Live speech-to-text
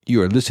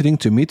You are listening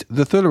to Meet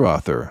the Thriller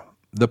Author,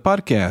 the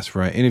podcast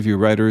where I interview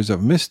writers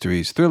of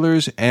mysteries,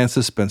 thrillers, and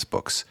suspense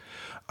books.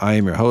 I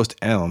am your host,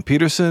 Alan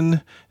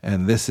Peterson,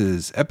 and this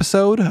is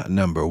episode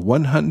number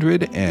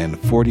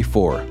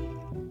 144.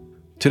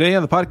 Today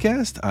on the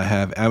podcast, I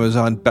have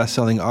Amazon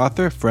bestselling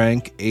author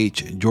Frank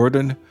H.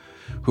 Jordan,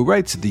 who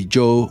writes the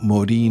Joe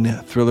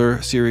Modine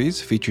thriller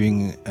series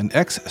featuring an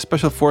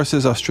ex-Special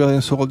Forces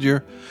Australian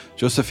soldier,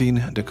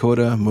 Josephine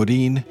Dakota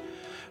Modine.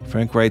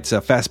 Frank writes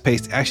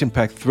fast-paced,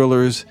 action-packed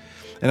thrillers,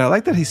 and I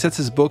like that he sets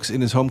his books in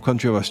his home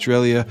country of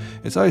Australia.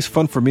 It's always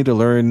fun for me to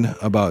learn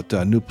about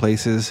new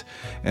places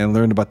and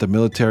learn about the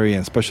military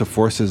and special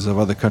forces of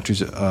other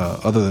countries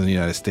other than the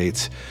United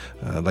States,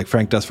 like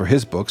Frank does for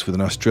his books with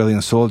an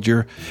Australian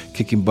soldier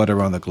kicking butt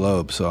around the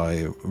globe. So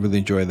I really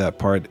enjoyed that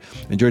part.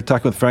 Enjoyed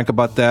talking with Frank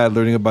about that,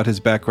 learning about his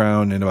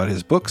background and about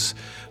his books.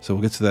 So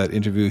we'll get to that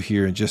interview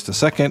here in just a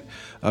second.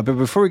 But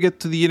before we get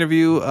to the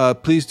interview,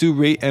 please do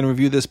rate and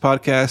review this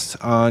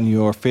podcast on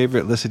your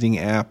favorite listening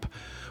app,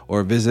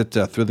 or visit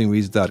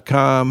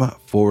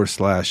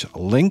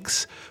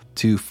thrillingreads.com/links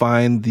to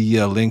find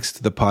the links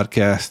to the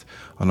podcast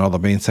on all the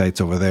main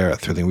sites over there at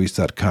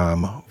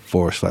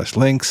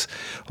thrillingreads.com/links,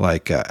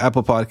 like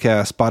Apple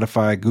Podcasts,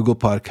 Spotify, Google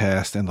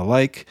Podcasts, and the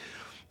like.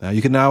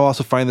 You can now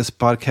also find this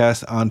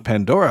podcast on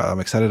Pandora.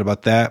 I'm excited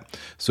about that.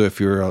 So if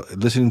you're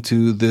listening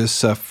to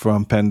this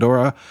from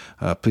Pandora,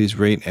 please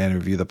rate and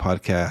review the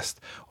podcast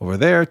over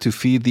there to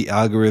feed the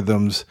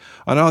algorithms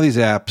on all these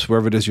apps,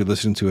 wherever it is you're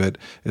listening to it.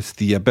 It's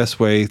the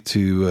best way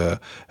to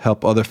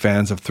help other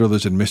fans of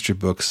thrillers and mystery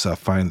books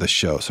find the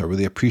show. So I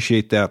really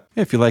appreciate that.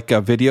 If you like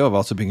video, I've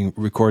also been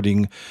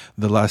recording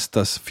the last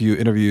few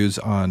interviews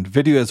on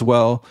video as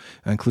well,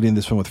 including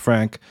this one with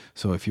Frank.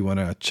 So if you want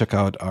to check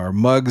out our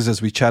mugs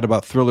as we chat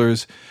about thrillers,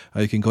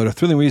 you can go to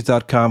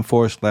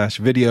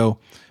thrillingreads.com/video.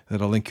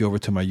 That'll link you over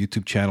to my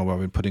YouTube channel where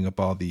I've been putting up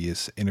all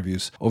these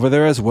interviews over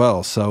there as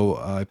well.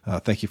 So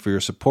thank you for your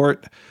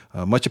support.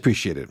 Much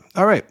appreciated.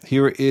 All right,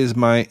 here is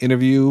my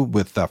interview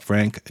with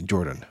Frank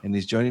Jordan. And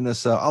he's joining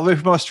us all the way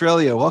from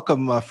Australia.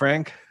 Welcome,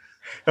 Frank.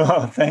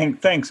 Oh,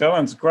 thanks,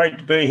 Alan. It's great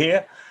to be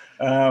here.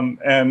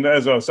 And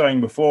as I was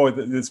saying before,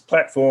 this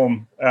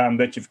platform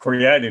that you've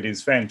created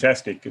is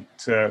fantastic.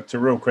 It's a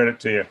real credit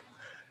to you.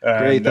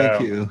 Great,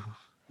 thank you.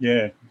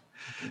 Yeah,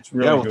 it's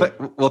really good.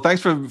 Well,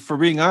 thanks for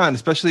being on,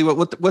 especially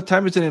what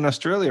time is it in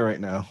Australia right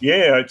now?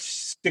 Yeah,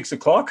 it's 6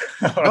 o'clock.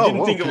 I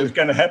didn't think it was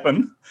going to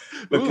happen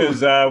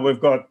because we've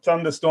got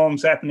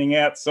thunderstorms happening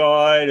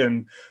outside,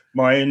 and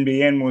my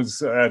NBN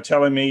was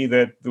telling me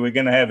that we're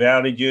going to have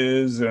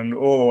outages and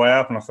all the way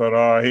up, and I thought,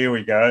 oh, here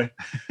we go.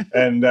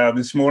 And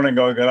this morning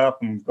I got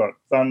up and got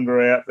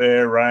thunder out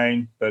there,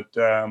 rain, but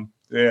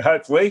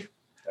hopefully,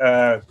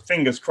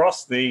 fingers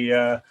crossed,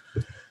 the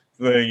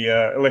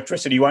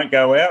electricity won't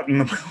go out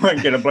and we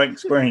won't get a blank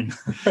screen.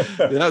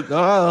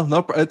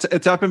 No,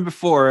 it's happened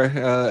before.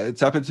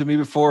 It's happened to me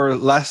before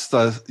last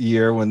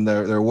year when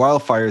there were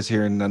wildfires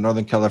here in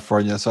Northern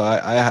California. So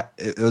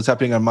it was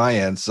happening on my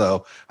end.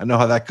 So I know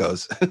how that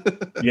goes.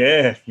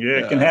 Yeah,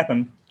 it can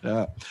happen.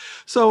 Yeah.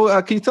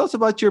 So can you tell us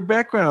about your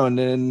background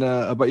and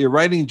about your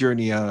writing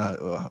journey?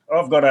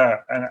 I've got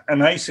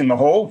an ace in the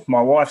hall.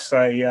 My wife's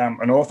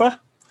an author.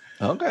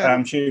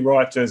 Okay. She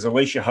writes as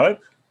Alicia Hope.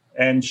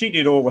 And she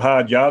did all the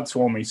hard yards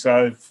for me.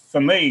 So for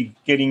me,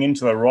 getting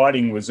into the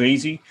writing was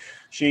easy.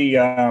 She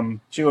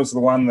was the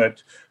one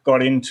that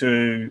got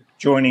into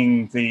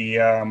joining the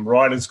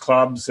writers'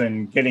 clubs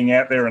and getting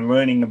out there and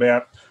learning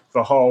about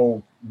the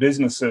whole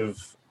business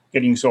of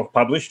getting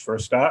self-published for a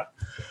start.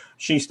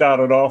 She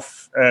started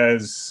off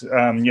as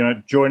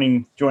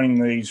joining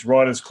these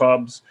writers'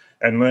 clubs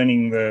and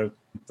learning the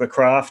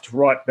craft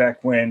right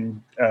back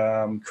when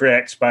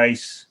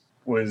CreateSpace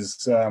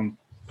was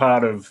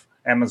part of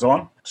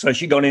Amazon. So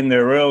she got in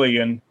there early,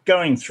 and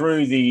going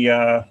through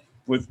the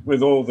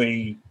with all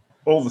the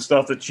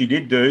stuff that she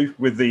did do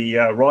with the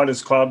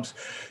writers clubs,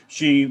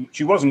 she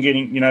wasn't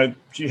getting,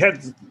 she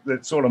had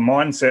that sort of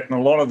mindset, and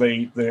a lot of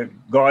the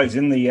guys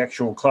in the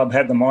actual club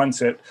had the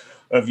mindset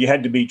of you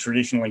had to be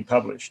traditionally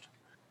published.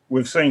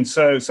 We've seen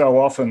so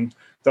often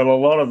that a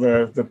lot of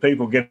the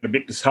people get a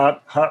bit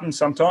disheartened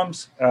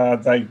sometimes.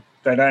 They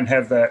don't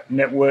have that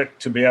network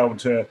to be able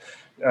to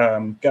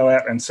go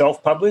out and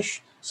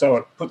self-publish. So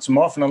it puts them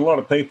off, and a lot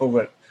of people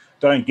that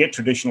don't get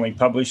traditionally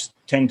published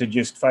tend to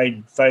just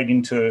fade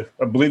into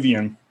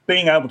oblivion.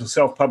 Being able to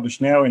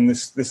self-publish now in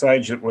this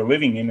age that we're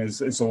living in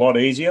is a lot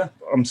easier.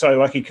 I'm so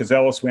lucky because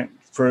Alice went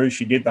through,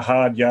 she did the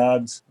hard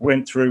yards,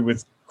 went through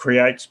with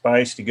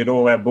CreateSpace to get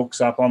all our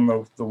books up on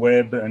the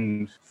web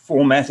and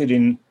formatted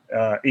in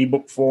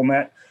ebook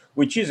format,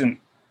 which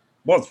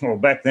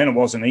back then it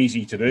wasn't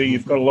easy to do.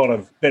 You've got a lot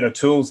of better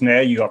tools now.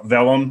 You've got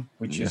Vellum,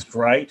 which is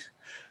great.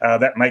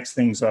 That makes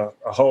things a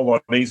whole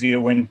lot easier.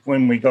 When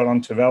we got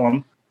onto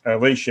Vellum,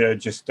 Alicia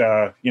just,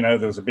 there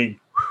was a big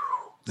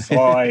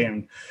sigh,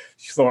 and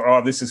she thought,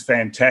 oh, this is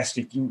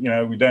fantastic.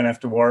 We don't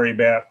have to worry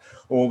about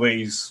all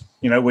these,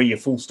 where your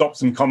full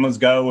stops and commas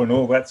go and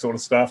all that sort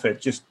of stuff. It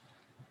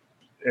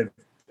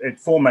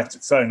formats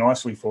it so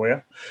nicely for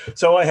you.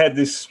 So I had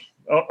this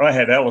I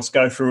had Alice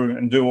go through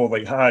and do all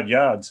the hard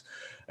yards.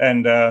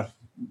 And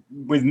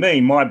with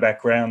me, my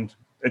background,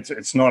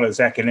 it's not as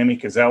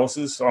academic as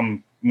Alice's.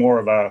 I'm more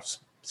of a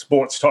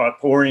sports type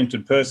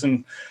oriented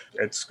person.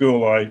 At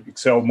school, I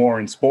excelled more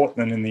in sport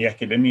than in the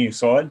academia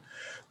side.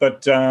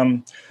 But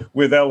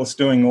with Alice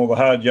doing all the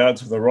hard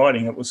yards of the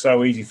writing, it was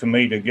so easy for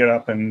me to get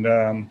up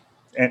and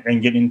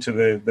get into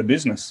the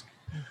business.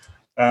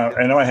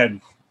 And I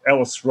had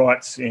Alice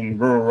writes in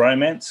rural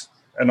romance,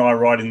 and I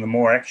write in the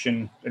more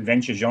action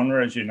adventure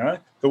genre, as you know.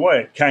 The way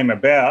it came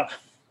about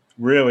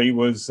really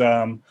was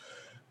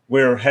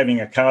we were having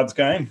a cards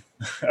game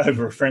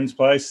over a friend's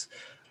place.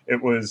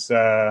 It was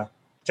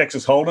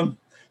Texas Hold'em.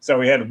 So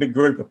we had a big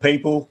group of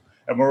people,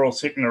 and we're all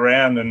sitting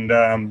around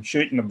and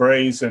shooting the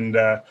breeze. And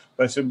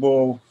they said,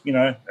 well, you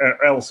know,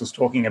 Alice was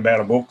talking about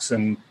her books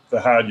and the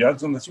hard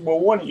yards. And they said, well,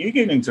 why don't you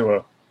get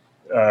into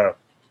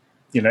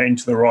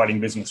into the writing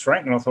business,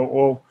 Frank? And I thought,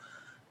 well,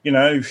 you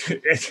know,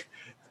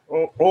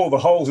 all the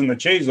holes in the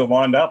cheese are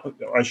lined up.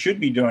 I should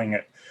be doing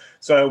it.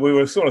 So we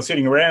were sort of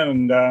sitting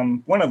around,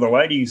 and one of the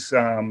ladies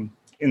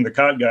in the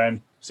card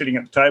game sitting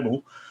at the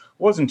table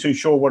wasn't too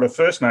sure what her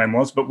first name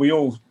was, but we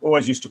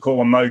always used to call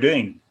her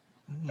Modine.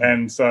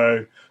 And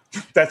so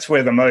that's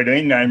where the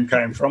Modine name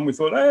came from. We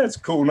thought, hey, that's a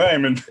cool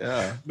name. And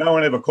no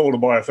one ever called her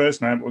by her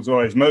first name. It was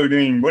always,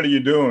 Modine, what are you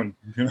doing?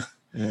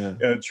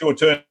 It's your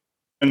turn,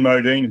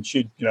 Modine. And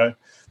she'd,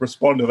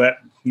 respond to that,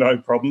 no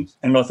problems.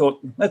 And I thought,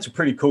 that's a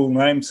pretty cool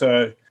name.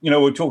 So,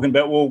 we're talking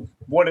about, well,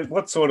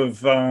 what sort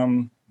of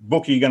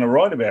book are you going to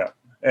write about?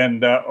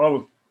 And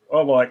I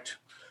liked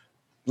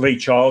Lee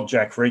Child,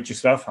 Jack Reacher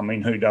stuff. I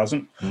mean, who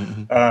doesn't?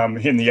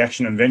 In the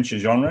action adventure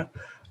genre.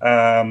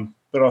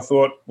 But I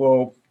thought,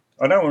 well,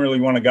 I don't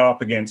really want to go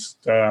up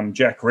against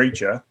Jack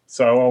Reacher,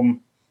 so I'll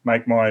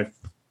make my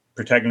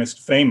protagonist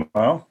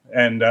female,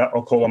 and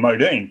I'll call her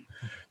Modine.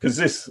 Because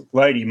this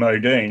lady,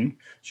 Modine,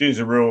 she's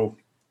a real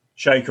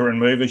shaker and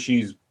mover.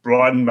 She's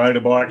riding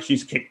motorbike,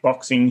 she's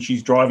kickboxing,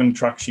 she's driving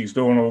trucks, she's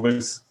doing all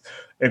this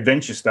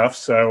adventure stuff.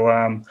 So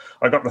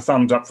I got the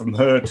thumbs up from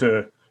her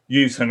to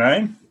use her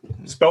name,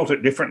 spelt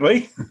it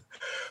differently.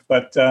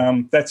 But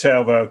that's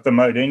how the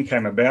Modine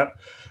came about.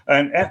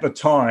 And at the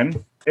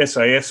time,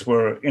 SAS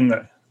were in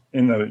the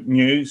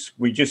news.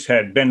 We just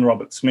had Ben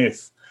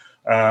Roberts-Smith,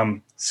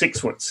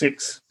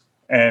 6'6"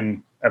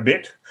 and a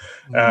bit,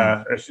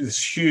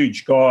 this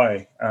huge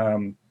guy,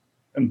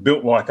 and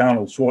built like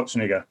Arnold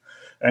Schwarzenegger,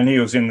 and he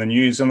was in the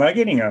news. And they're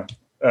getting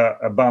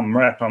a bum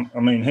rap. I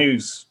mean, he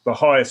was the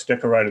highest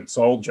decorated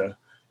soldier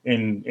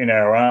in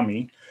our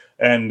army,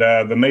 and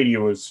the media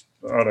was,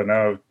 I don't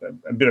know,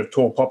 a bit of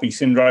tall poppy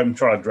syndrome,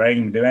 tried to drag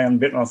him down a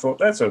bit. And I thought,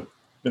 that's a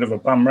bit of a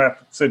bum rap.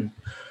 I said,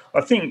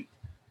 I think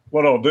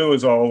what I'll do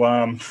is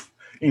I'll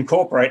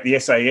incorporate the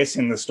SAS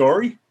in the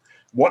story,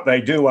 what they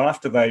do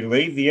after they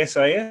leave the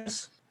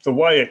SAS. The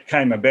way it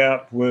came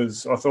about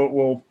was I thought,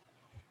 well,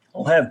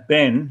 I'll have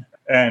Ben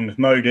and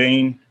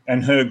Modine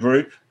and her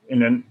group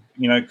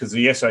because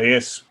the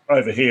SAS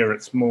over here,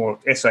 it's more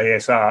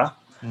SASR,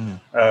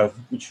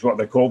 which is what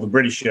they call the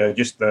British,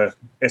 just the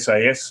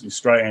SAS,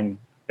 Australian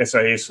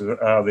SAS, the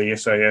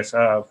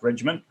SASR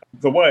regiment.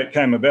 The way it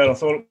came about, I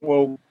thought,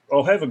 well,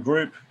 I'll have a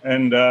group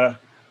and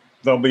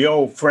they'll be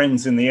all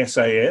friends in the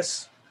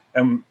SAS,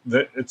 and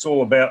it's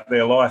all about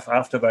their life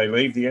after they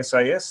leave the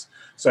SAS.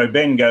 So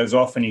Ben goes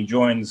off and he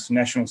joins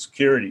National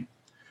Security,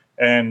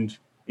 and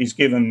he's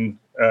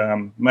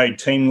made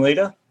team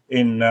leader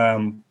in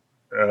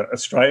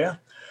Australia.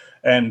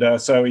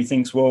 And so he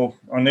thinks, well,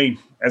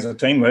 as a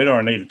team leader,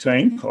 I need a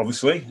team,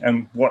 obviously,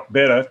 and what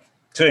better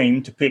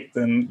team to pick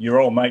than your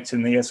old mates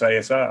in the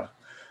SASR.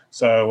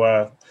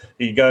 So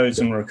he goes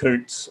and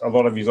recruits a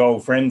lot of his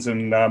old friends,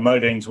 and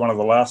Modine's one of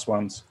the last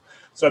ones.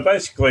 So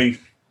basically,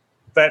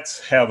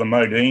 that's how the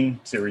Modine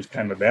series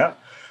came about.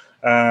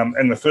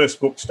 And the first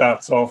book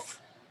starts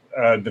off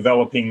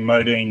developing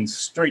Modine's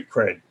street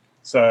cred.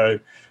 So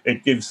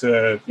it gives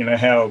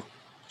how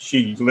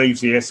she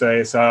leaves the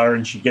SASR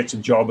and she gets a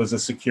job as a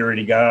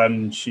security guard,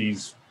 and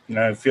she's,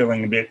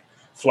 feeling a bit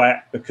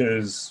flat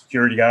because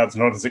security guard's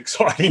not as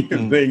exciting as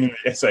being in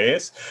the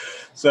SAS.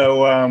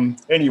 So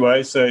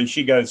anyway, so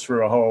she goes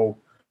through a whole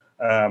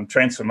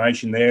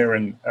transformation there,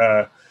 and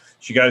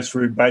she goes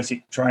through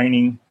basic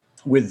training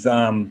with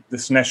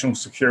this national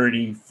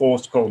security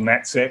force called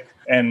NatSec,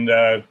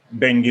 and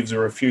Ben gives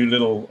her a few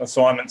little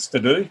assignments to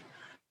do.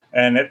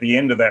 And at the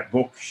end of that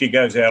book, she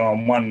goes out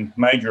on one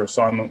major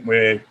assignment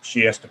where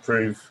she has to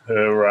prove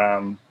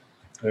her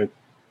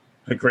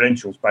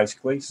credentials,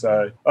 basically.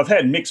 So I've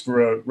had mixed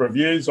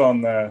reviews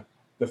on the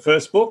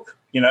first book.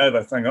 They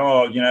think,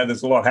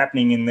 there's a lot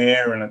happening in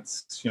there, and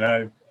it's,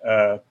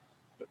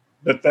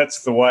 but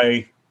that's the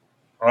way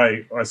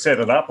I set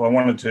it up. I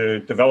wanted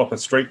to develop a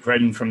street cred,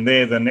 and from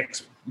there, the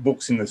next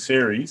books in the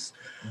series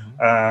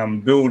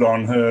build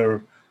on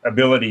her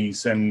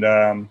abilities,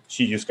 and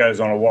she just goes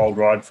on a wild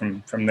ride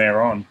from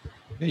there on.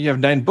 You have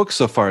 9 books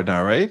so far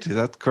now, right? Is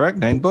that correct?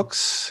 9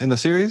 books in the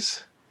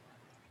series?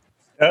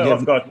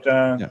 I've got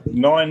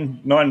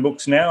nine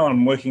books now.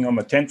 I'm working on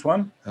the 10th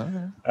one.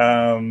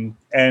 Okay.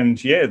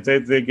 And yeah,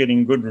 they're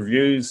getting good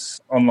reviews,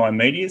 online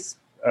medias,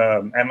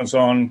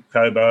 Amazon,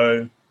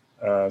 Kobo,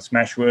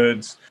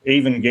 Smashwords,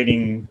 even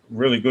getting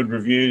really good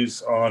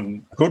reviews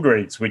on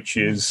Goodreads, which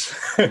is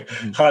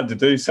hard to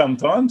do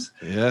sometimes.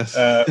 Yes.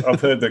 I've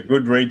heard that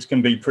Goodreads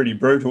can be pretty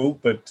brutal,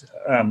 but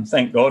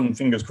thank God and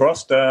fingers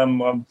crossed,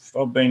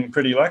 I've been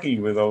pretty lucky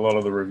with a lot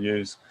of the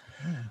reviews.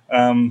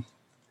 And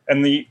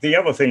the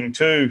other thing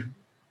too,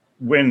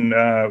 when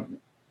I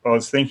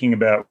was thinking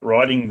about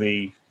writing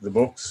the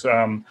books,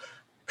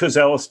 because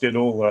Alice did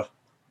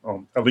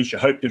Alicia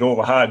Hope did all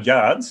the hard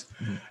yards,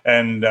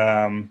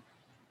 and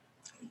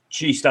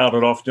she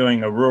started off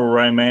doing a rural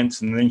romance,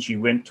 and then she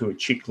went to a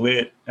chick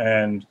lit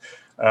and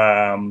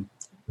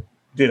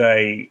did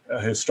a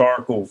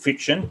historical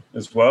fiction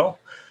as well.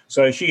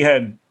 So she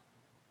had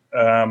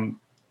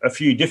a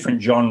few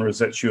different genres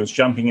that she was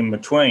jumping in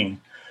between,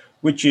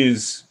 which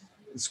it's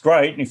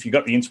great. And if you've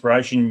got the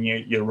inspiration,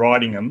 you're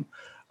writing them.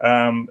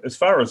 As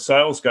far as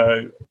sales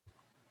go,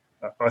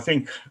 I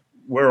think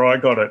where I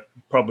got it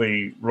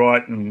probably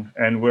right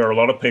and where a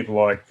lot of people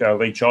like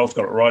Lee Childs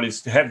got it right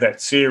is to have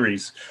that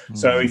series.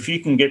 So if you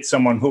can get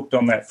someone hooked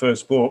on that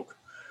first book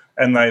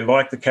and they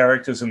like the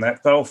characters and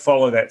that, they'll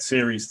follow that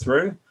series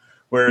through.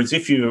 Whereas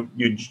if you're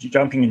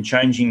jumping and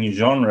changing your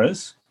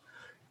genres,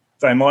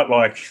 they might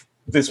like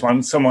this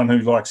one. Someone who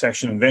likes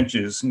action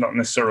adventures, not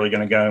necessarily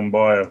going to go and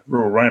buy a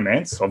rural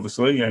romance,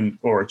 obviously,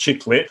 or a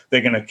chick lit.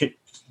 They're going to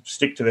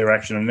stick to their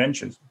action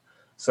adventures.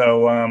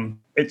 So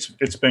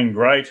it's been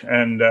great,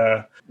 and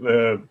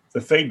the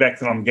feedback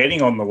that I'm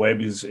getting on the web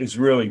is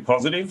really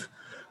positive,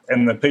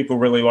 and the people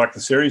really like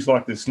the series.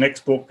 Like this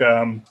next book,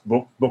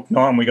 book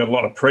 9, we got a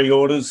lot of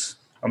pre-orders.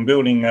 I'm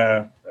building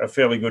a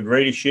fairly good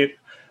readership,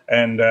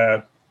 and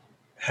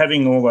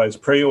having all those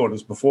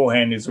pre-orders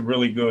beforehand is a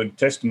really good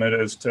testament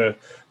as to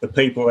the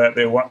people out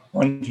there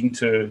wanting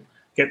to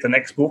get the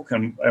next book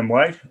and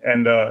wait.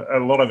 And a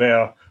lot of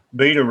our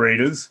beta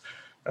readers,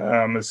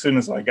 as soon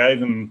as I gave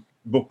them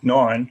book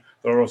 9,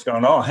 they're always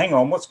going, oh, hang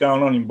on, what's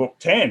going on in book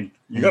 10?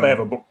 You got to have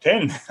a book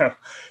 10.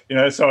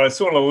 So I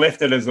sort of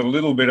left it as a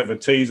little bit of a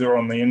teaser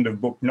on the end of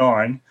book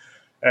 9.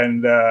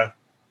 And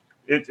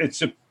it's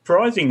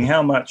surprising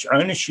how much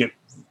ownership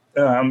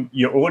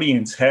your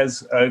audience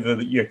has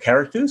over your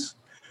characters.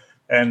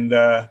 And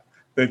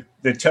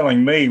they're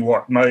telling me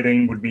what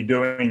Modine would be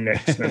doing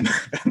next and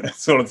that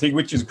sort of thing,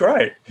 which is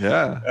great.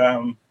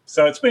 Yeah.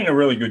 So it's been a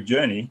really good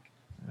journey.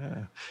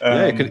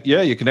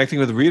 You're connecting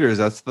with the readers.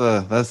 That's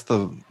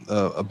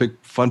a big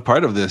fun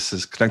part of this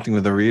is connecting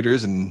with the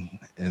readers and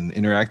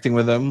interacting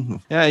with them.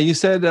 Yeah, you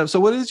said, so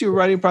what is your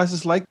writing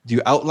process like? Do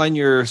you outline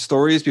your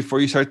stories before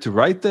you start to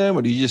write them,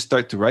 or do you just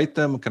start to write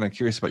them? I'm kind of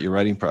curious about your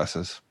writing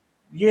process.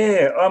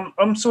 Yeah,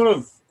 I'm sort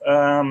of,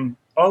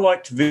 I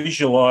like to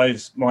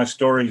visualize my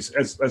stories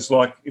as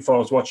like if I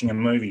was watching a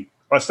movie.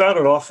 I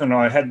started off and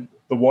I had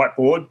the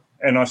whiteboard,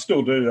 and I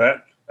still do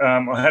that.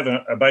 I have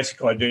a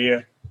basic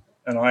idea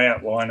and I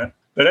outline it.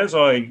 But as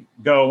I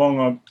go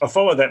along, I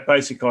follow that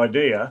basic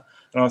idea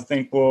and I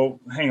think, well,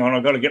 hang on,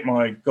 I've got to get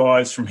my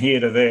guys from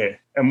here to there.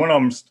 And when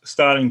I'm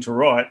starting to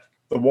write,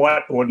 the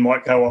whiteboard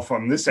might go off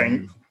on this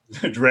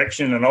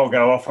direction and I'll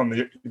go off on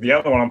the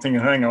other one. I'm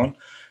thinking, hang on,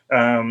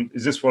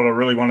 is this what I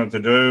really wanted to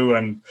do?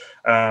 And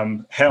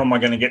how am I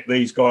going to get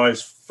these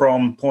guys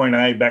from point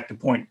A back to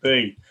point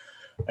B?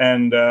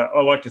 And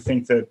I like to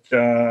think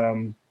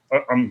that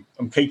I'm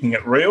keeping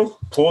it real,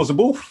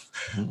 plausible,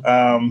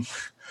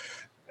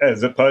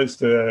 as opposed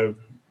to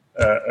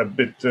a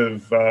bit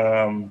of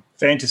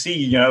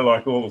fantasy,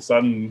 like all of a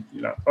sudden,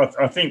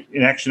 I think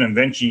in action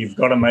adventure, you've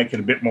got to make it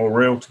a bit more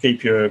real to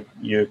keep your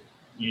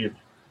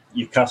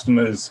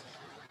customers,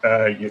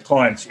 your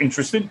clients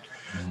interested.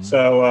 Mm-hmm.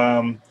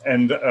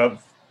 So,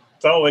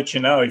 they'll let you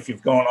know if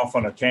you've gone off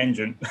on a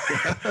tangent.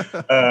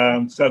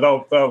 So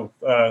they'll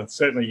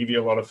certainly give you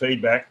a lot of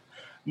feedback.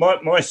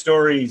 My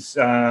stories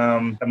are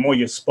more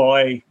your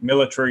spy,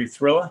 military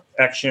thriller,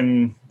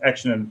 action,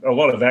 a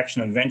lot of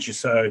action adventure.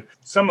 So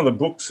some of the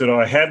books that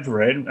I have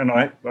read, and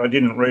I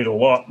didn't read a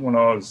lot when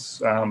I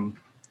was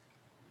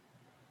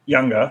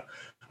younger.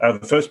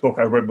 The first book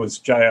I read was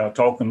J.R.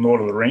 Tolkien,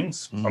 Lord of the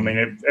Rings. Mm. I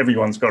mean,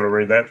 everyone's got to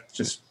read that. It's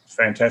just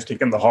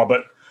fantastic. And The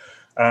Hobbit.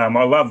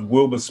 I love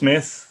Wilbur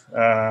Smith,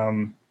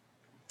 the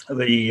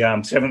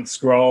Seventh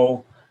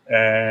Scroll,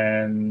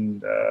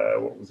 and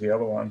what was the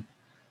other one?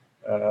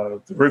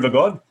 The River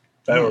God.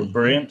 They were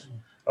brilliant.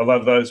 I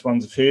love those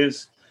ones of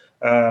his.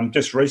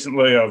 Just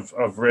recently,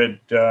 I've read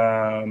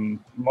not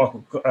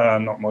Michael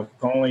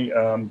Connelly,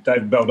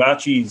 David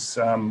Baldacci's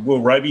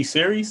Will Roby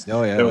series.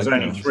 Oh yeah, there was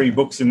only 3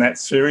 books in that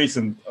series,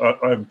 and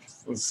I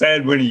was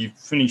sad when he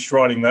finished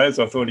writing those.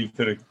 I thought he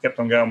could have kept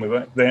on going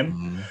with them.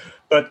 Mm.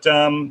 But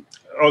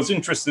I was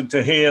interested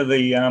to hear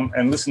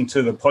and listen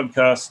to the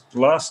podcast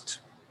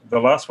the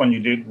last one you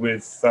did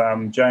with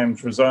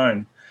James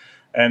Razone,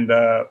 and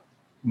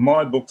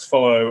my books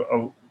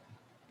follow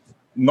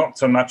not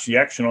so much the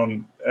action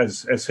on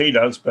as he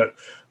does, but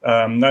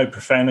no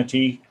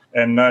profanity,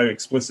 and no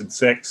explicit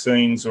sex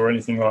scenes or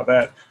anything like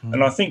that.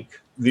 And I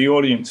think the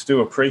audience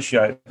do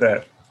appreciate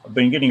that. I've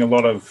been getting a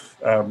lot of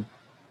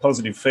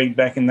positive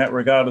feedback in that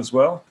regard as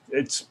well.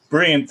 It's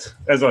brilliant,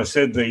 as I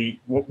said,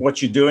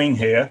 what you're doing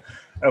here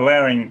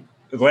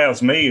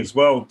allows me as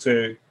well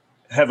to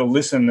have a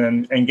listen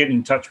and get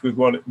in touch with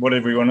what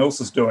everyone else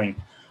is doing.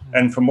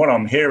 And from what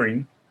I'm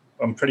hearing,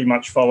 I'm pretty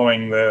much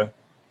following the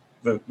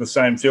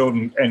same field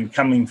and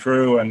coming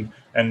through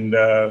and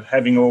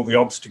having all the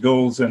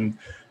obstacles and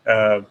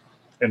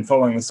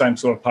following the same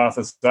sort of path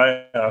as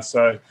they are.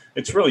 So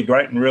it's really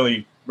great and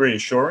really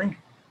reassuring.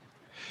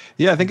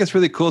 Yeah, I think it's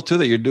really cool too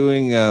that you're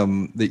doing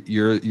that.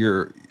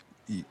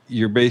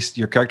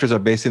 Your characters are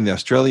based in the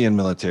Australian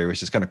military,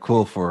 which is kind of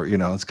cool for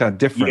it's kind of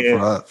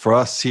different for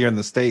us here in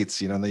the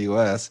States, in the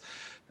US.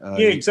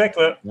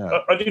 Exactly. Yeah.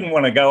 I didn't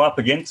want to go up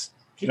against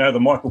the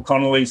Michael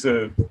Connollys.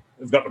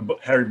 They've got the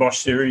Harry Bosch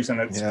series,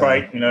 and it's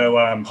great.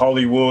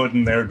 Hollywood,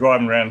 and they're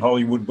driving around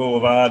Hollywood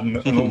Boulevard and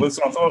all this.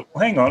 And I thought,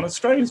 well, hang on,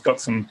 Australia's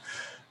got some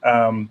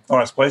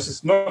nice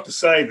places. Not to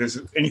say there's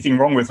anything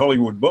wrong with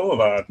Hollywood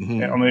Boulevard. I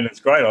mean, it's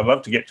great. I'd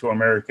love to get to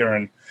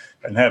America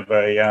and have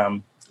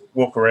a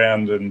walk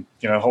around and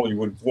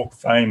Hollywood Walk of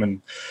Fame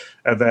and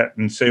that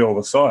and see all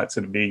the sights.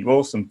 It'd be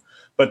awesome.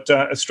 But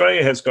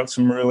Australia has got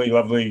some really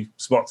lovely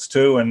spots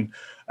too, and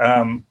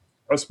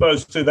I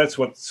suppose too that's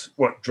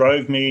what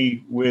drove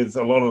me with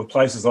a lot of the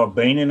places I've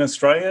been in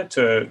Australia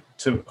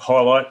to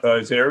highlight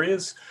those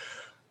areas.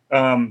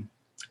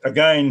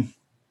 Again,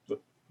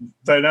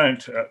 they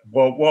don't.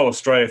 While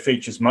Australia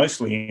features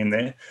mostly in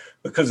there,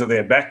 because of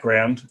their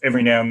background,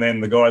 every now and then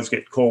the guys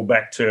get called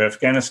back to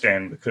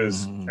Afghanistan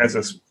because as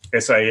a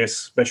SAS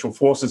Special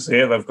Forces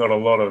there, they've got a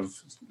lot of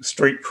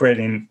street cred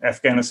in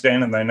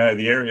Afghanistan and they know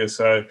the area.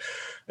 So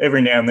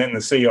every now and then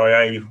the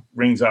CIA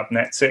rings up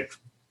NatSec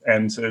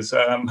and says,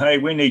 hey,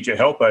 we need your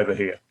help over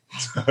here.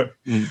 So,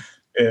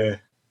 yeah,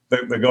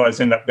 the guys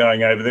end up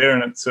going over there,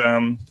 and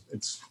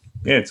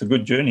it's a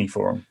good journey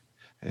for them.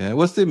 Yeah,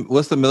 what's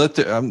the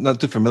military? I'm not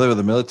too familiar with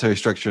the military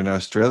structure in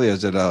Australia.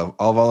 Is it all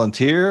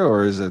volunteer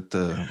or is it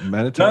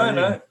mandatory?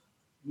 No.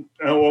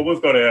 Well,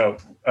 we've got our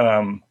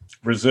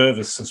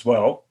reservists as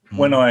well.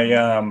 When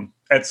I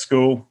at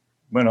school,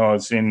 when I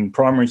was in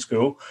primary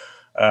school,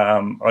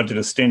 I did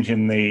a stint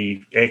in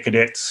the Air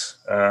Cadets,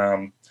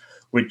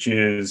 which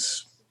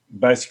is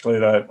basically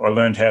I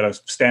learned how to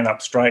stand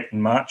up straight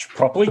and march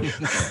properly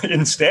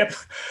in step.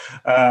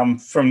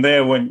 From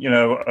there, when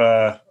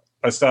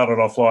I started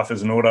off life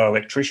as an auto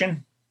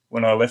electrician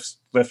when I left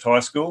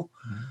high school.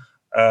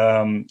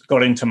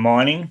 Got into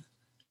mining,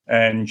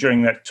 and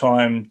during that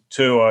time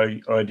too,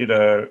 I did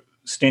a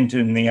stint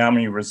in the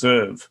Army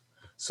Reserve.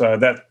 So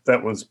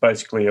that was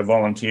basically a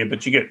volunteer,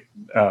 but you get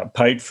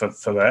paid for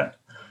that,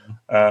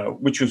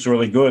 which was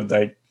really good.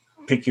 They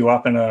pick you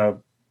up in a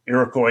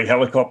Iroquois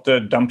helicopter,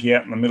 dump you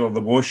out in the middle of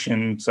the bush,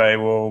 and say,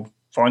 "Well,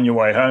 find your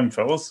way home,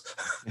 fellas."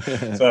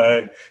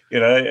 So you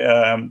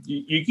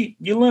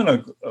learn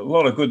a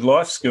lot of good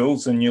life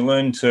skills, and you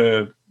learn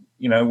to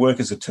work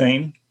as a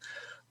team,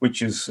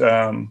 which is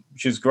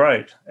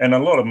great. And a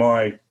lot of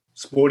my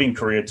sporting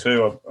career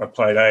too, I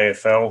played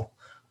AFL,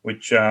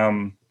 which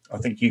I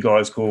think you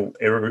guys call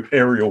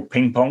aerial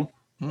ping pong.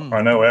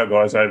 I know our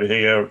guys over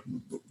here,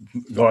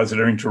 guys that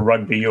are into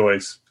rugby,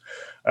 always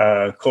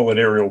call it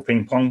aerial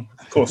ping pong.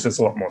 Of course, there's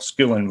a lot more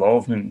skill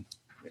involved in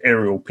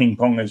aerial ping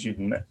pong, as you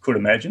could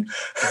imagine.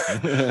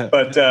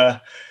 But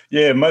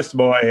most of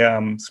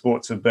my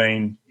sports have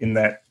been in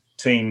that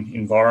team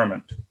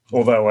environment.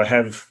 Although I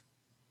have,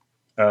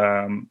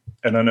 at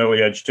an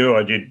early age too,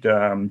 I did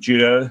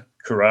judo,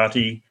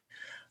 karate,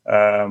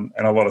 and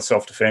a lot of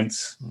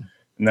self-defense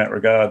in that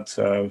regard.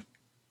 So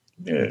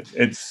yeah,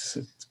 it's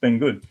been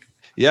good.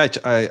 Yeah,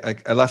 I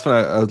last when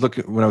I was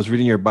looking when I was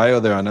reading your bio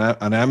there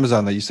on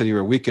Amazon that you said you were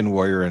a weekend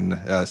warrior, and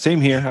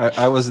same here.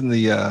 I was in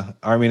the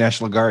Army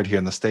National Guard here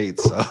in the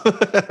States, so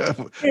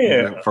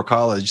for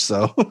college.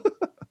 So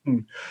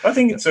I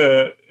think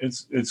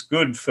it's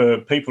good for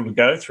people to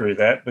go through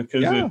that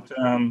because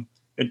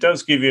it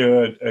does give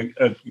you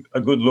a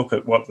good look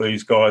at what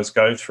these guys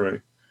go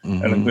through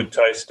and a good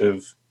taste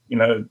of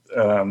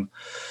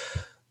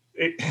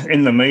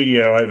in the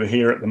media over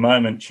here at the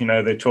moment,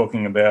 they're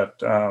talking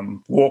about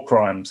war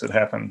crimes that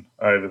happen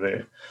over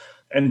there.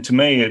 And to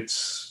me,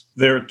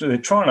 they're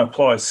trying to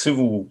apply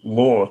civil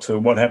law to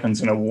what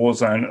happens in a war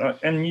zone,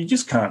 and you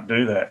just can't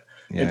do that.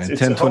 Yeah,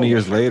 10, 20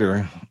 years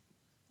later.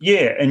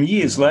 Yeah, and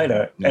years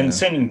later, and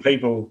sending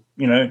people,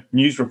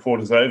 news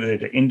reporters over there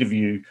to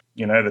interview,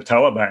 the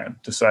Taliban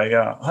to say,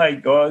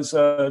 hey, guys,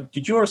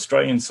 did your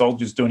Australian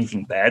soldiers do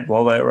anything bad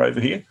while they were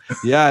over here?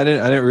 Yeah, I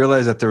didn't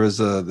realize that there was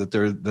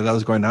that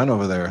was going on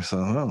over there.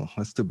 So,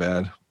 that's too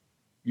bad.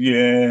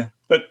 Yeah,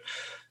 but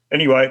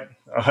anyway,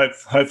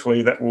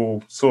 hopefully that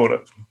will sort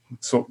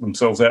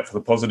themselves out for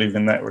the positive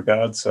in that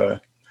regard. So,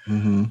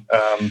 kind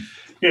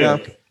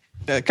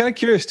of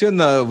curious too,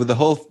 with the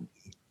whole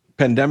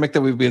pandemic that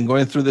we've been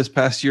going through this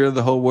past year,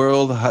 the whole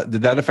world,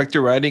 did that affect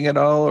your writing at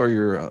all, or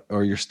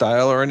your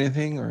style, or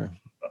anything? Or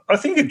I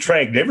think it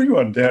dragged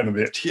everyone down a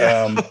bit.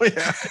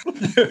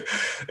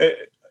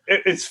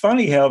 it's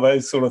funny how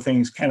those sort of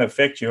things can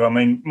affect you. I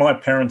mean, my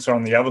parents are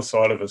on the other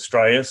side of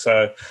Australia,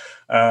 so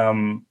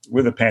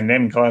with the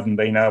pandemic, I haven't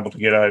been able to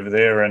get over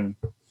there and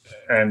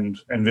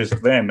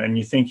visit them. And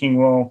you're thinking,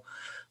 well,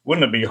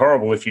 wouldn't it be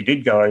horrible if you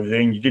did go over there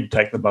and you did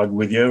take the bug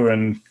with you?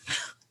 And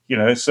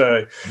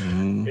so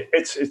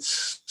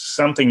it's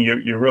something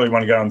you really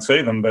want to go and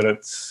see them, but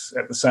it's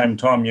at the same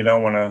time you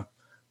don't want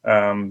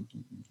to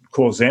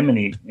cause them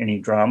any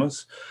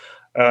dramas.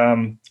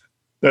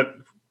 But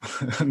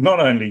not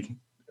only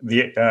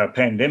the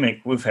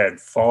pandemic, we've had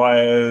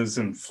fires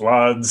and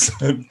floods.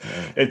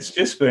 It's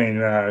just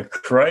been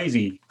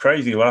crazy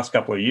last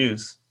couple of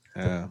years.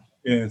 Yeah,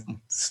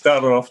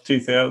 started off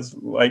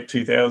late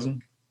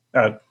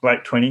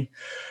 20,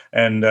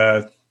 and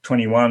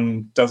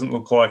 21 doesn't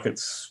look like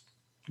it's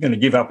going to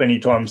give up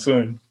anytime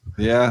soon.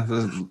 Yeah,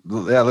 it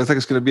looks like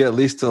it's going to be at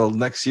least till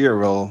next year.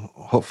 We'll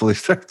hopefully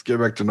start to get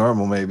back to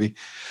normal, maybe.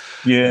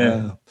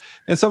 Yeah.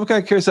 And so I'm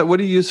kind of curious, what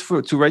do you use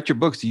to write your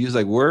books? Do you use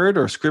like Word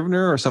or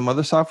Scrivener or some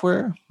other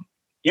software?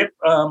 Yep,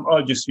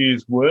 I just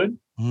use Word.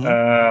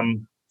 I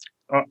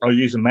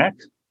use a Mac.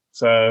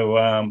 So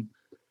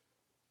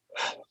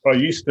I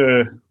used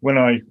to, when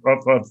I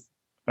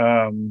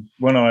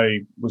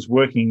was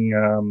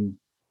working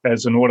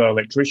as an auto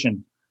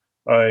electrician,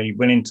 I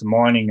went into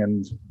mining,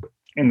 and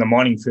in the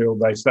mining field,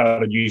 they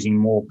started using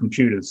more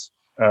computers.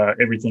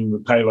 Everything, the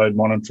payload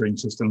monitoring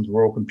systems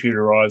were all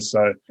computerized.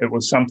 So it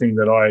was something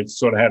that I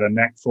sort of had a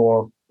knack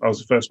for. I was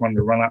the first one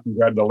to run up and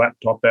grab the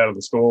laptop out of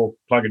the store,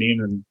 plug it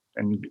in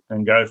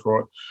and go for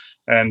it.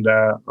 And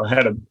I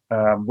had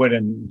went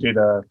and did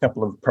a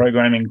couple of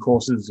programming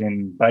courses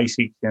in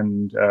BASIC,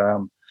 and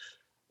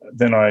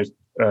then I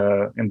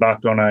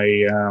embarked on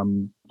a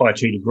IT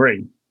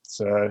degree.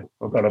 So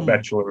I've got a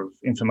Bachelor of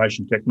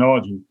Information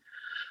Technology.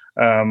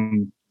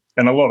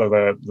 And a lot of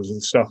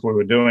the stuff we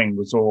were doing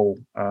was all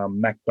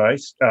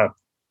Mac-based,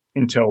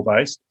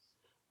 Intel-based.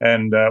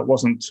 And it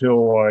wasn't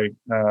until I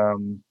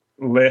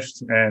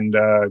left and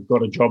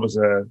got a job as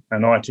an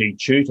IT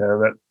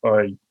tutor that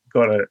I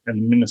got an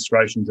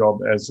administration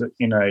job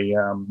in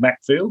a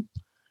Mac field.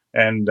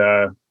 And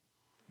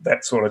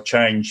that sort of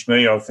changed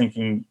me. I was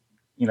thinking,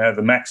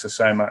 the Macs are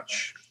so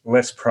much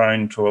less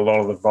prone to a lot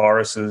of the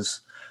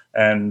viruses,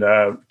 and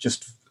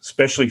just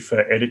especially for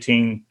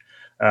editing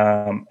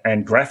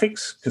and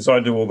graphics, because I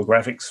do all the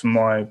graphics for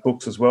my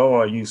books as well.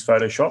 I use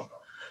Photoshop.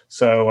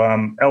 So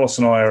Alice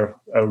and I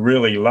are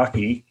really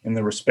lucky in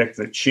the respect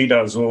that she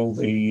does all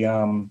the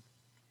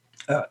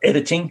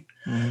editing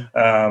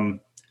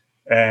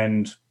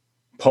and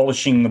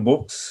polishing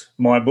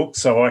my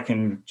books, so I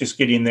can just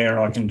get in there and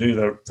I can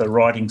do the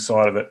writing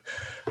side of it,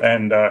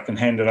 and I can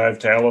hand it over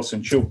to Alice,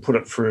 and she'll put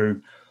it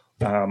through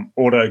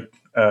auto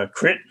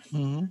crit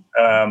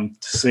to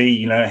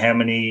see, how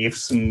many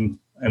ifs and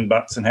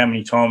buts and how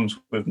many times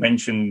we've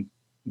mentioned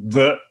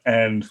the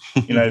and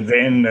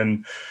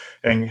then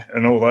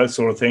and all those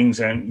sort of things,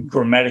 and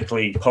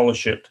grammatically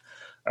polish it.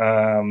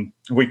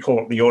 We call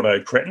it the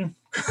auto cretin.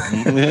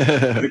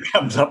 It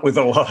comes up with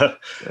a lot of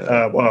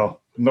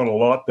not a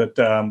lot, but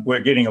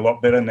we're getting a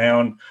lot better now,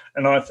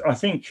 and I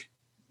think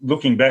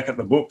looking back at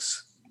the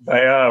books,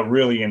 they are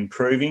really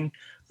improving.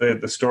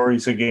 The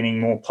stories are getting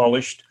more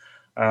polished.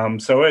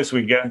 So as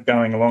we get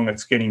going along,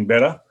 it's getting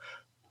better,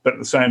 but at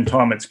the same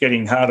time, it's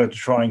getting harder to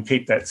try and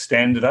keep that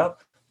standard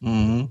up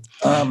and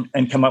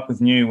come up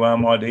with new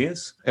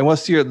ideas. And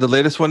what's the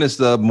latest one? Is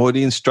the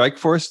Modine Strike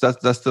Force?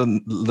 That's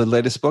the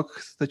latest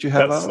book that you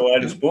have. That's the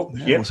latest book.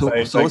 Yeah. Yep.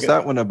 So what's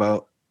that one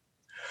about?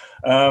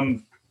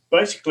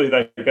 Basically,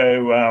 they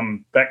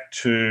go back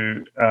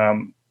to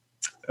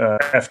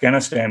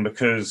Afghanistan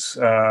because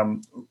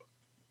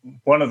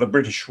one of the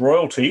British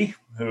royalty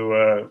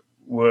who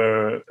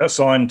were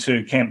assigned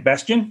to Camp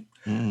Bastion.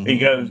 They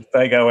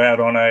go out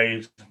on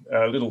a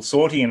little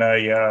sortie in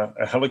a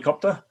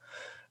helicopter,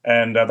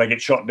 and they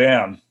get shot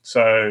down.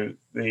 So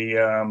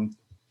the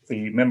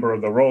member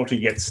of the royalty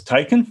gets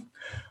taken,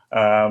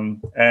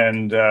 and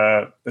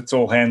it's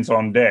all hands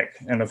on deck.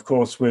 And of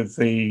course, with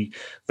the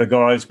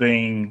guys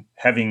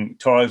having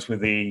ties with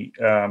the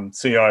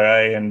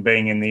CIA and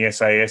being in the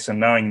SAS and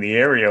knowing the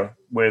area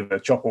where the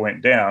chopper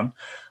went down,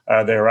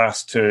 they're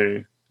asked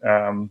to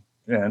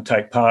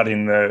take part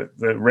in the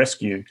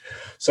rescue.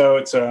 So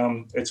it's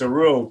a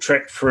real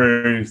trek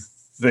through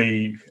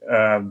the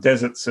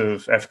deserts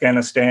of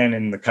Afghanistan,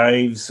 in the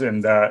caves,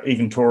 and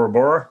even Tora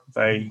Bora.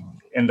 They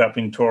end up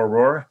in Tora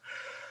Bora,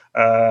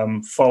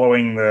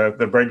 following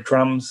the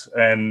breadcrumbs,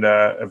 and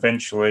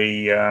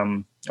eventually,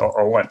 I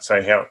won't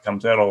say how it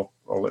comes out.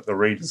 I'll let the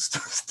readers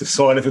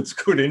decide if it's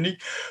good ending.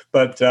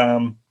 But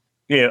a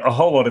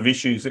whole lot of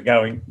issues that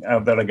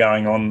are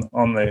going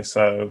on there.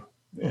 So.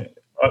 Yeah.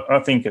 I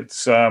think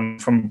it's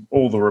from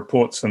all the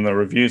reports and the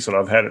reviews that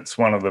I've had, it's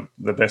one of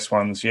the best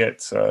ones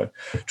yet. So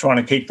trying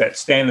to keep that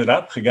standard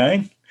up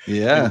again,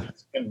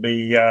 it's going to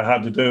be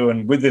hard to do.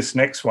 And with this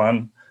next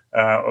one,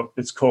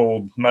 it's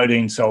called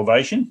Modine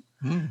Salvation,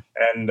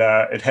 and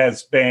it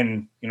has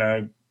Ben,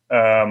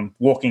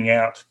 walking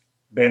out,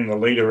 Ben, the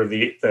leader of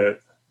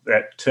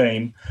that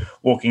team,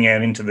 walking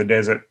out into the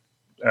desert,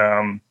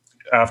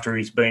 after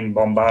he's been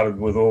bombarded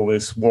with all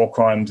this war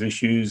crimes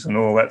issues and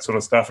all that sort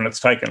of stuff, and it's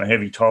taken a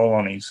heavy toll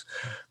on his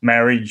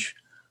marriage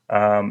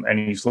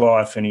and his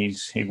life, and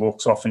he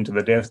walks off into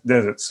the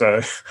desert.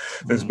 So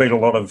there's been a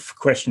lot of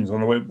questions on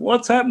the web.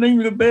 What's happening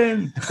to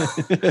Ben?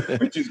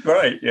 Which is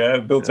great. Yeah,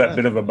 it builds that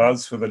bit of a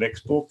buzz for the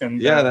next book.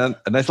 And a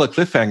nice little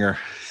cliffhanger.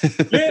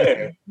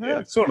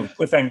 yeah, sort of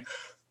cliffhanger.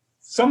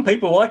 Some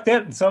people like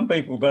that, and some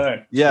people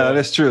don't. Yeah, that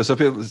is true. Some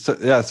people, it's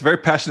a very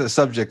passionate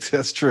subject.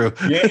 That's true.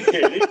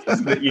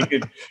 You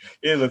could.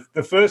 Yeah,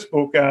 the first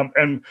book,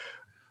 and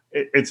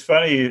it's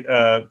funny.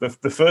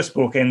 The first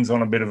book ends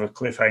on a bit of a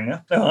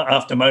cliffhanger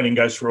after Modine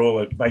goes through all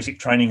the basic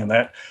training and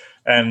that.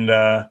 And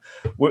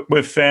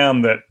we've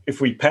found that if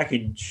we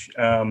package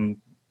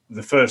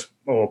the first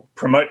or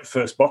promote the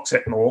first box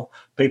set more,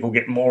 people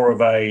get more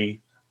of a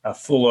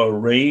fuller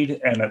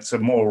read, and it's a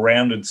more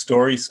rounded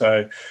story.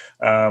 So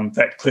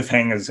that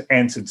cliffhanger's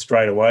answered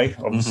straight away,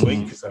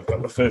 obviously, because I've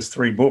got the first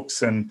 3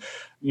 books. And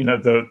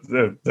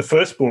the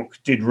first book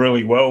did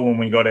really well when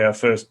we got our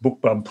first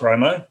BookBub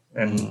promo,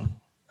 and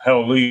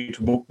hallelujah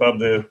to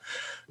BookBub.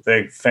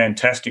 They're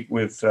fantastic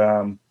with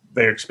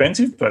they're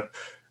expensive, but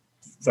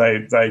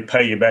they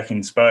pay you back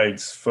in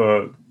spades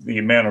for the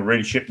amount of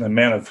readership and the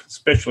amount of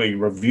especially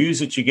reviews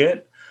that you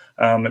get.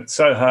 It's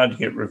so hard to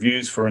get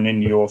reviews for an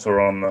indie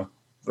author on the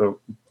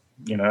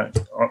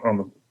on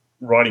the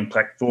writing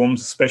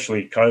platforms,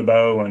 especially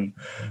Kobo and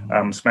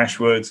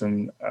Smashwords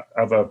and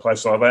other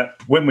places like that.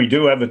 When we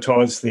do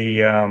advertise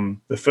the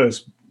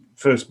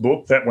first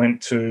book, that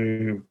went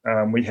to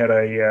we had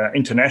a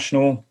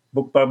international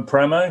BookBub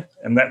promo,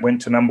 and that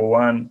went to number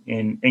 1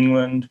 in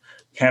England,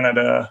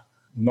 Canada,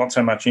 not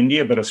so much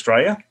India, but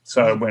Australia.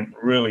 So it went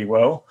really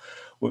well.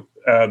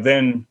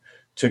 Then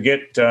to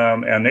get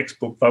our next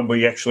BookBub,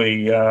 we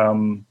actually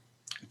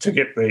to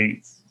get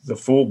the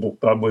full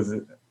BookBub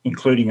with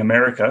including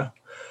America,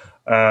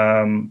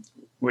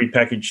 we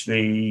packaged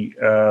the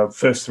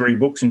first 3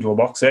 books into a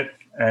box set,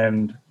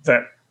 and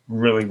that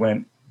really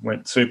went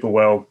super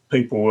well.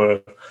 People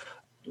were,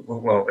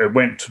 it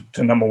went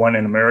to number 1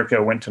 in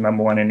America, went to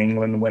number 1 in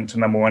England, went to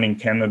number 1 in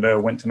Canada,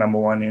 went to number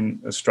 1 in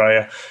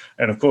Australia.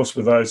 And of course,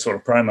 with those sort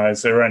of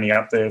promos, they're only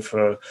up there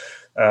for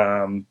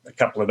a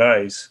couple of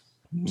days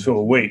to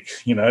a week,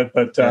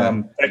 but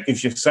that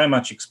gives you so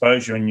much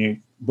exposure, and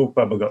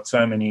BookBub have got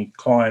so many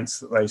clients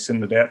that they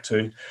send it out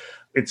to.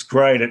 It's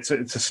great. It's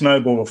a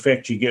snowball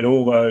effect. You get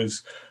all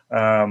those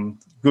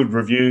good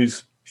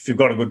reviews. If you've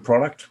got a good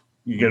product,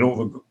 you get all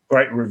the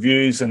great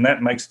reviews, and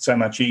that makes it so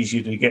much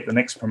easier to get the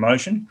next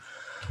promotion.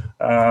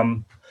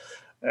 And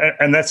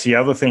that's the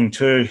other thing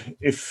too.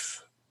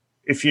 If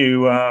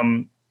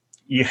you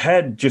you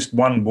had just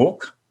one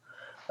book,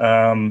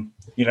 and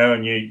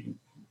you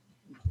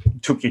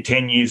took you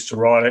 10 years to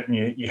write it,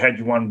 and you had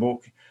your one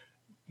book,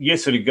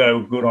 yes, it'd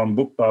go good on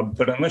BookBub,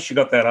 but unless you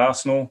got that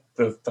arsenal,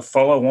 the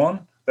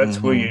follow-on,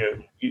 that's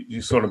where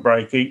you sort of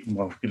break even.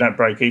 Well, you don't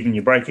break even,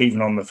 you break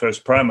even on the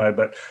first promo,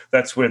 but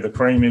that's where the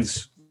cream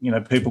is,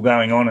 people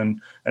going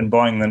on and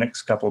buying the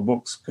next couple of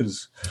books,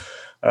 because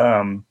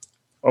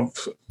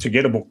to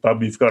get a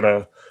BookBub, you've got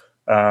to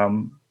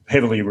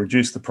heavily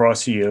reduce the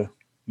price of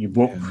your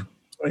book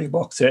or your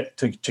box set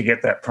to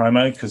get that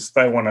promo, because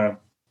they want to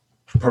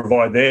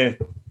provide their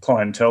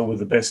clientele with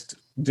the best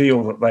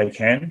deal that they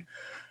can.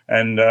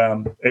 And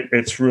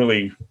it's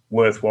really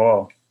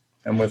worthwhile.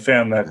 And we've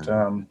found that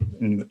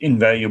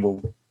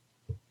invaluable.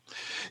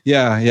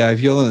 Yeah.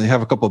 If you only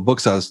have a couple of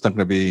books out, it's not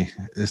going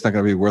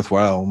to be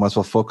worthwhile. Might as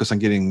well focus on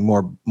getting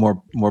more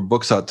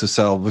books out to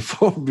sell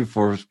before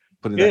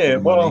putting that kind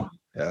of money.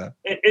 Yeah.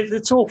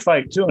 It's all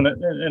fake too,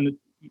 and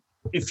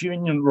if you're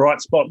in the right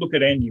spot, look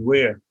at Andy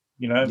Weir.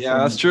 Yeah,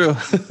 that's true.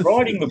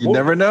 Writing the book, you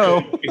never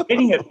know. You're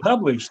getting it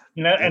published,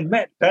 and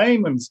Matt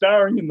Damon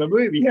starring in the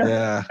movie.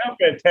 How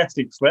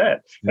fantastic's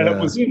that? And it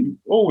was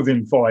all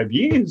within 5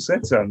 years.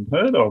 That's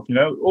unheard of.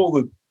 All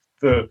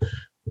the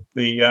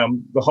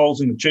holes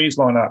in the cheese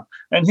line up.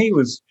 And he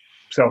was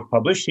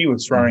self-published. He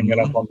was throwing it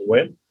up on the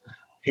web.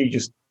 He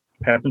just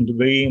happened to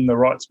be in the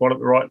right spot at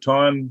the right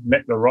time,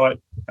 met the right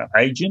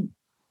agent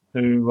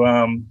who,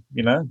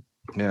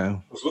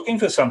 was looking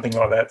for something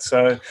like that.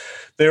 So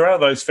there are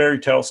those fairy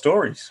tale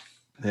stories.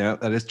 Yeah,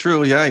 that is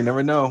true. Yeah, you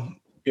never know.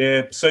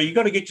 Yeah, so you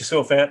got to get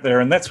yourself out there,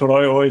 and that's what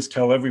I always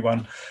tell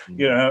everyone.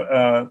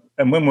 And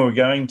when we were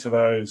going to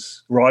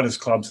those writers'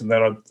 clubs and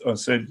that, I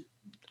said,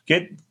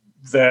 get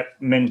that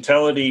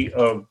mentality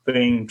of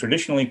being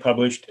traditionally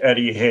published out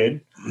of your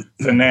head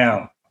for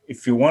now.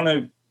 If you want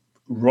to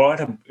write,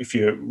 if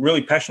you're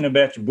really passionate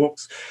about your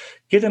books,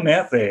 get them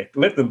out there.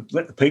 Let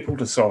the people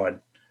decide.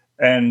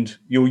 And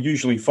you'll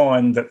usually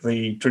find that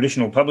the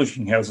traditional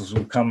publishing houses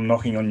will come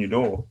knocking on your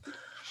door.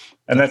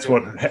 And that's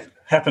what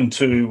happened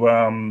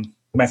to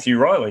Matthew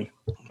Riley,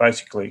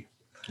 basically.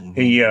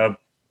 He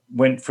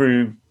went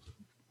through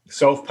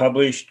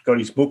self-published, got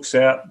his books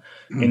out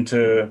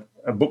into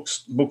a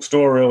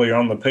bookstore earlier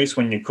on the piece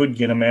when you could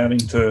get them out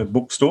into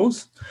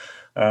bookstores.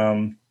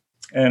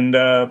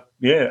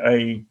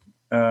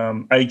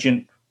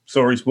 Agent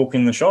saw his book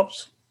in the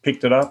shops,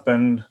 picked it up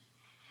and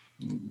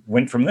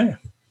went from there.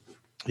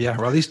 Yeah,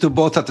 or at least do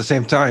both at the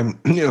same time.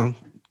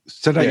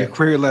 Send out your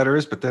query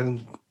letters, but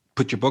then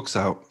put your books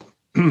out.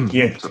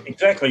 Yeah,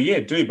 exactly.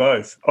 Yeah, do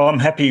both. I'm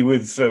happy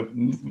with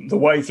the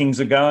way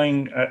things are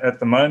going at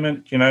the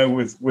moment.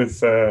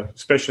 With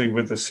especially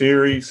with the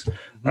series,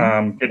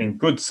 getting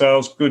good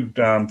sales, good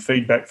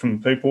feedback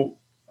from people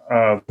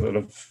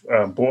that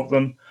have bought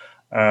them,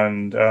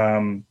 and I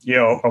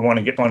want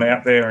to get one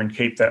out there and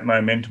keep that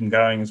momentum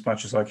going as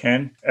much as I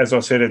can. As I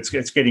said,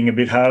 it's getting a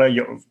bit harder.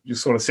 You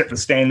sort of set the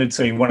standard,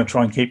 so you want to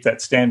try and keep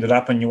that standard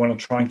up, and you want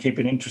to try and keep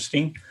it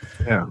interesting.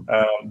 Yeah.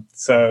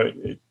 So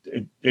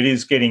it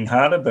is getting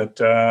harder, but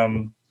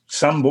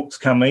some books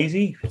come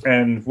easy.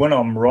 And when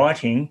I'm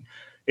writing,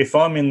 if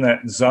I'm in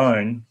that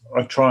zone,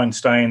 I try and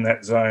stay in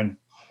that zone.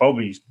 I'll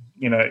be,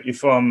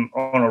 if I'm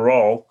on a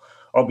roll,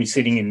 I'll be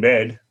sitting in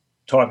bed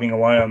typing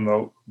away on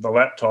the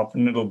laptop,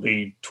 and it'll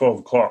be 12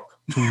 o'clock.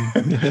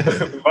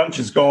 Lunch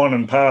is gone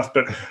and past,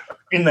 but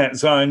in that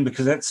zone,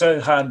 because that's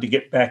so hard to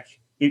get back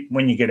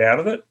when you get out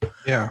of it.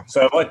 Yeah.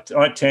 So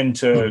I tend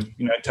to,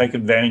 take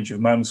advantage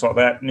of moments like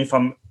that. And if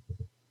I'm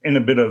in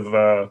a bit of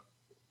a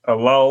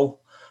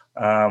lull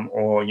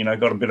or,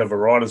 got a bit of a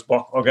writer's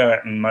block, I'll go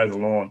out and mow the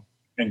lawn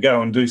and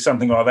go and do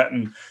something like that.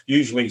 And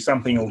usually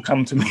something will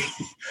come to me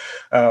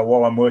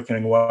while I'm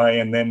working away,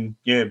 and then,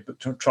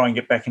 try and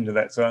get back into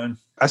that zone.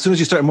 As soon as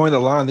you start mowing the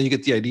lawn, then you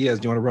get the ideas.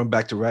 You want to run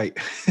back to write.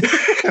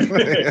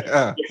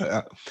 Yeah.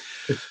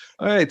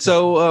 All right.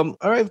 So, all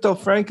right, though,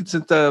 Frank, it's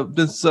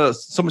been so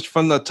much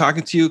fun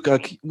talking to you.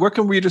 Where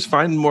can readers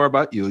find more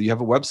about you? You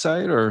have a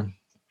website or?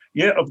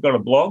 Yeah, I've got a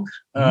blog.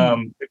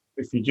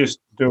 If you just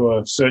do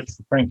a search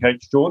for Frank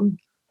H. Jordan,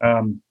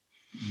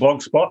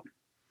 Blogspot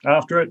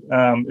after it,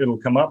 it'll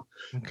come up.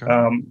 Okay.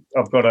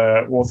 I've got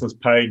a author's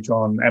page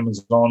on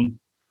Amazon.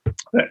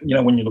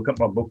 When you look at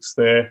my books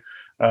there,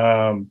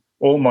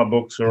 all my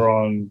books are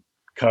on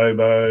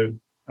Kobo,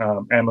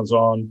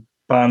 Amazon,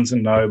 Barnes &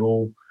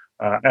 Noble,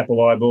 Apple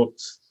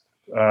iBooks,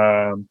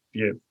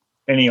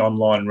 any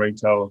online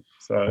retailer.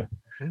 So,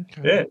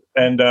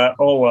 and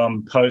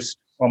I'll post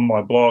on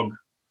my blog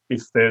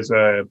if there's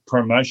a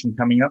promotion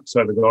coming up,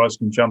 so the guys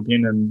can jump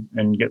in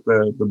and get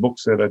the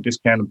books at a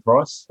discounted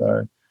price.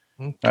 So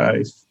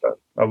if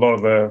a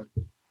lot of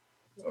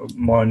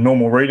my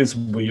normal readers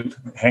will be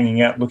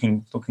hanging out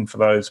looking for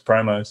those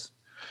promos.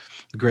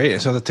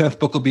 Great. So the 10th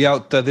book will be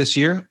out this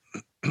year?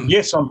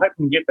 Yes, I'm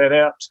hoping to get that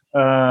out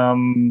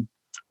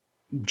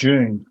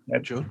June.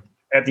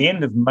 At the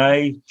end of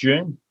May,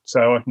 June.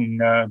 So I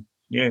can,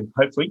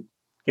 hopefully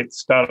get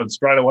started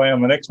straight away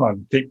on the next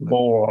one. Keep the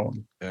ball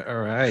rolling. All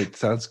right.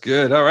 Sounds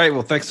good. All right.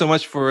 Well, thanks so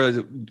much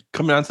for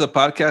coming on to the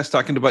podcast,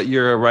 talking about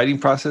your writing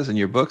process and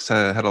your books.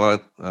 I had a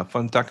lot of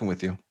fun talking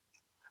with you.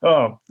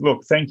 Oh,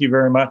 look, thank you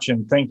very much.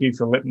 And thank you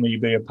for letting me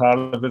be a part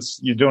of this.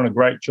 You're doing a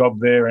great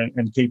job there,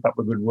 and keep up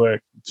the good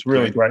work. It's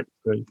really great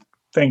to see.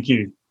 Thank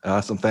you.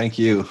 Awesome. Thank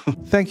you.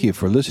 Thank you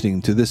for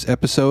listening to this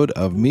episode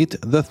of Meet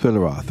the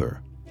Thriller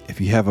Author. If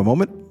you have a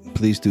moment,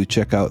 please do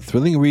check out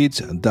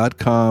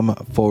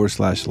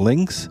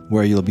thrillingreads.com/links,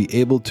 where you'll be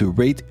able to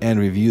rate and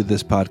review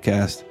this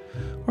podcast,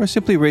 or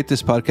simply rate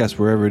this podcast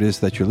wherever it is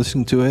that you're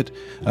listening to it,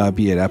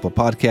 be it Apple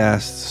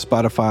Podcasts,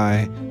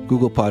 Spotify,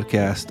 Google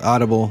Podcasts,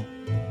 Audible,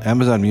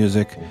 Amazon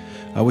Music,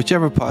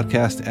 whichever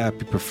podcast app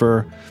you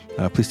prefer.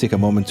 Please take a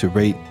moment to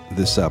rate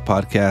this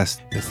podcast.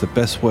 It's the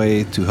best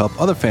way to help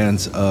other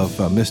fans of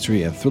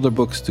mystery and thriller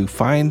books to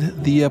find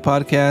the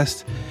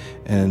podcast,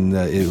 and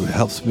it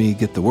helps me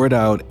get the word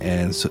out,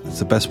 and so it's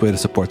the best way to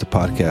support the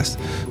podcast.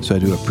 So I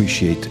do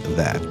appreciate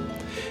that.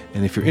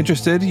 And if you're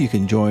interested, you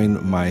can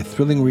join my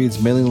Thrilling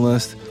Reads mailing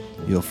list.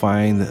 You'll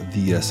find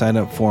the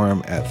sign-up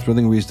form at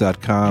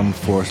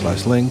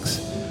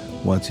thrillingreads.com/links.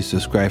 Once you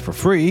subscribe for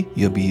free,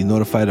 you'll be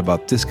notified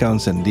about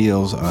discounts and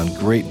deals on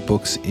great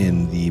books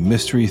in the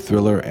mystery,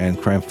 thriller,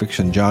 and crime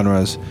fiction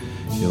genres.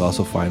 You'll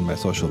also find my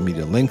social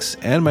media links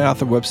and my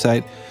author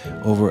website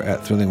over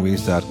at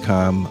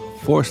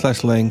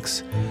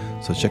thrillingreads.com/links.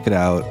 So check it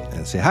out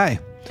and say hi.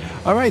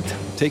 All right,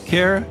 take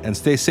care and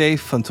stay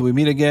safe until we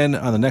meet again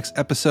on the next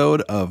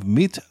episode of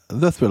Meet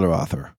the Thriller Author.